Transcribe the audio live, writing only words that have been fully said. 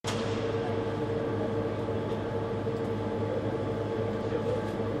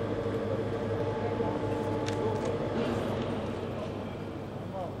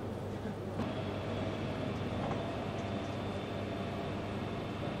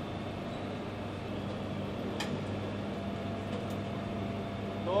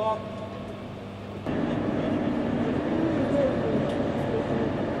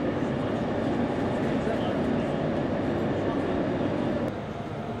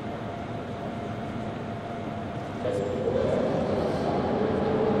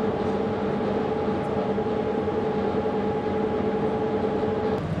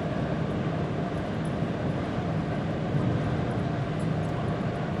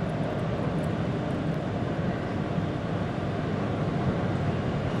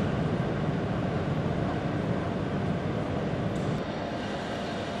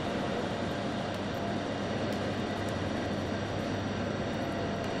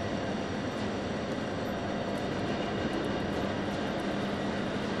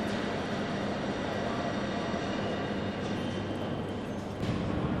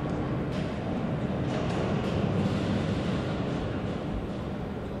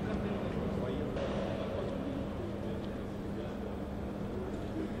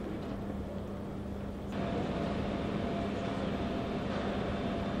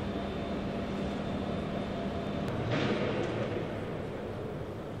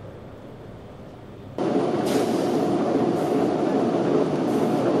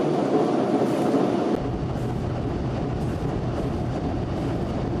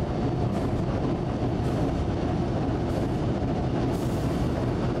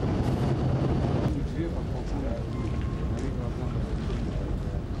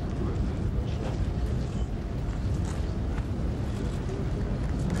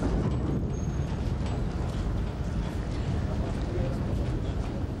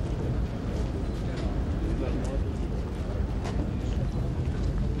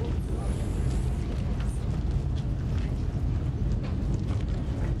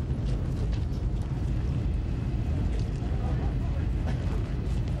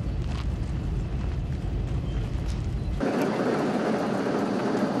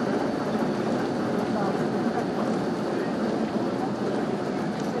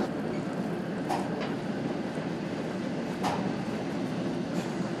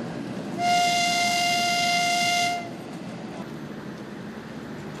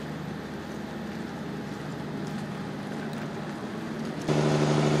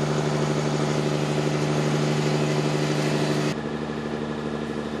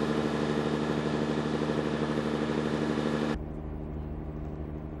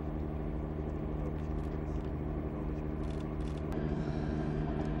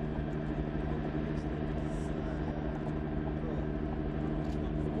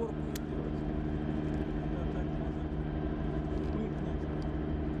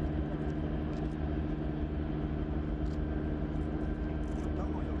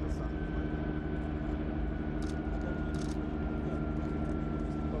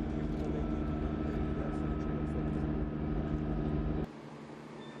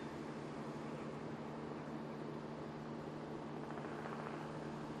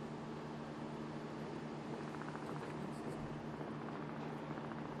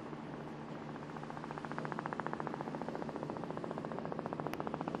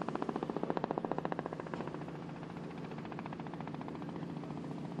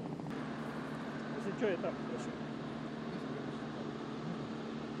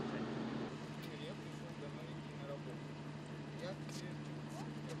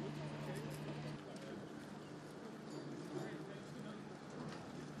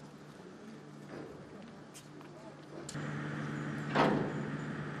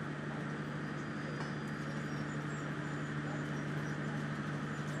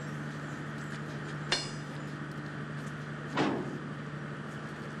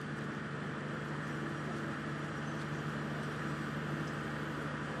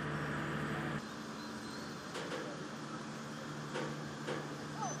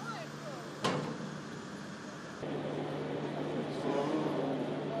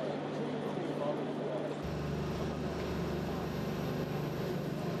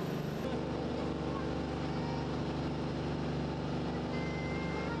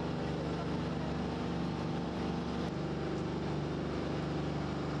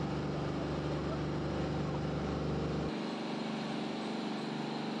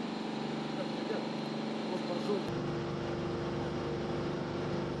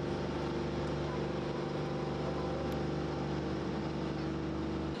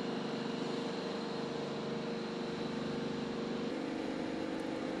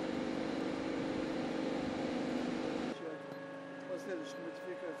последующих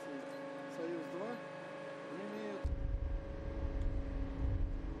модификаций «Союз-2» не имеют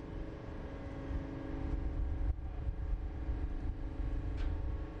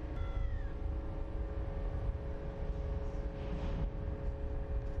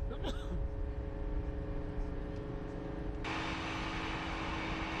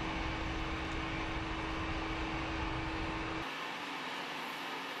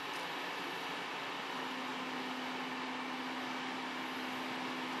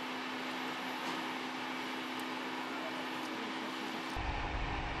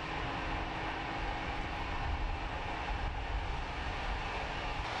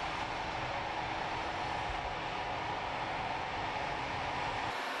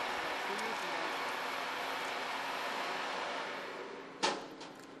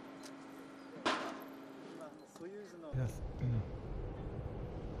Yes.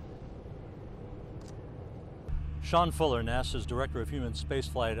 Sean Fuller, NASA's Director of Human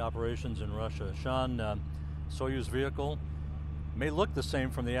Spaceflight Operations in Russia. Sean, Soyuz vehicle may look the same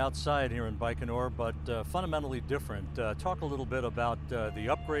from the outside here in Baikonur, but fundamentally different. Talk a little bit about the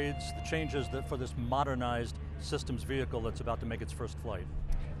upgrades, the changes for this modernized systems vehicle that's about to make its first flight.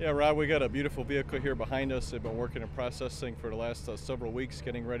 Yeah, Rob, we got a beautiful vehicle here behind us. They've been working and processing for the last several weeks,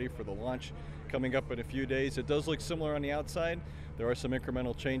 getting ready for the launch coming up in a few days. It does look similar on the outside. There are some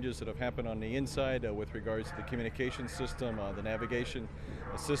incremental changes that have happened on the inside with regards to the communication system, the navigation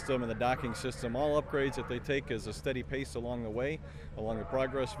system, and the docking system. All upgrades that they take as a steady pace along the way, along the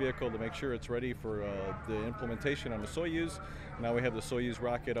Progress vehicle, to make sure it's ready for the implementation on the Soyuz. Now we have the Soyuz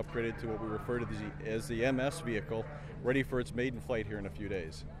rocket upgraded to what we refer to as the MS vehicle, ready for its maiden flight here in a few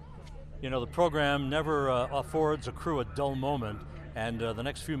days. You know, the program never affords a crew a dull moment, and the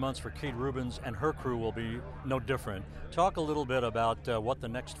next few months for Kate Rubins and her crew will be no different. Talk a little bit about what the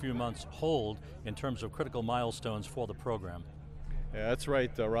next few months hold in terms of critical milestones for the program. Yeah, that's right,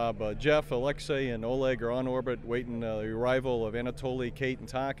 Rob. Jeff, Alexei, and Oleg are on orbit waiting the arrival of Anatoly, Kate, and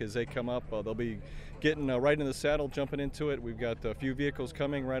Tak as they come up. They'll be getting right in the saddle, jumping into it. We've got a few vehicles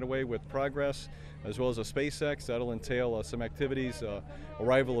coming right away with Progress, as well as a SpaceX. That'll entail some activities,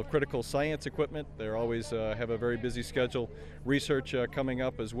 arrival of critical science equipment. They always have a very busy schedule. Research coming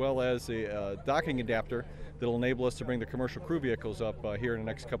up, as well as a docking adapter that'll enable us to bring the commercial crew vehicles up here in the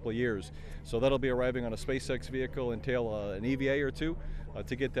next couple of years. So that'll be arriving on a SpaceX vehicle, entail an EVA or two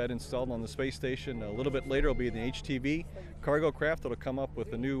to get that installed on the space station. A little bit later will be the HTV cargo craft that'll come up with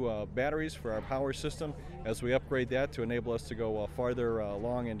the new batteries for our power system as we upgrade that to enable us to go farther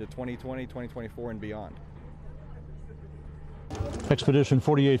along into 2020, 2024 and beyond. Expedition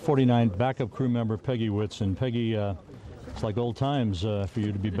 4849 backup crew member Peggy Whitson. Peggy, it's like old times for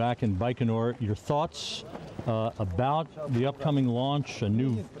you to be back in Baikonur. Your thoughts about the upcoming launch, a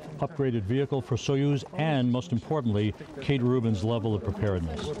new upgraded vehicle for Soyuz, and most importantly, Kate Rubins' level of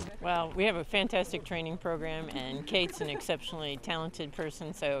preparedness? Well, we have a fantastic training program, and Kate's an exceptionally talented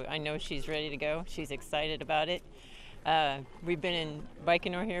person, so I know she's ready to go. She's excited about it. We've been in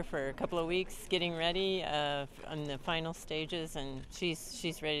Baikonur here for a couple of weeks getting ready on the final stages, and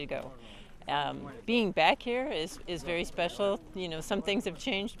she's ready to go. Being back here is very special. You know, some things have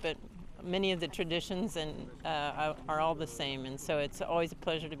changed, but many of the traditions are all the same, and so it's always a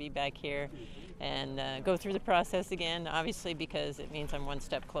pleasure to be back here and go through the process again, obviously, because it means I'm one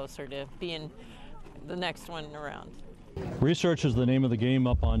step closer to being the next one around. Research is the name of the game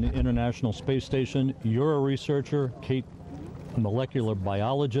up on the International Space Station. You're a researcher, Kate, a molecular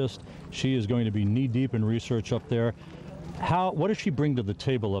biologist. She is going to be knee-deep in research up there. What does she bring to the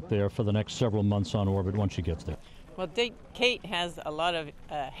table up there for the next several months on orbit once she gets there? Well, Kate has a lot of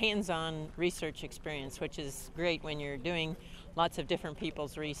hands-on research experience, which is great when you're doing lots of different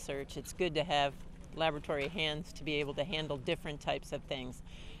people's research. It's good to have laboratory hands to be able to handle different types of things.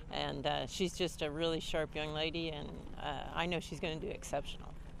 And she's just a really sharp young lady, and I know she's going to do exceptional.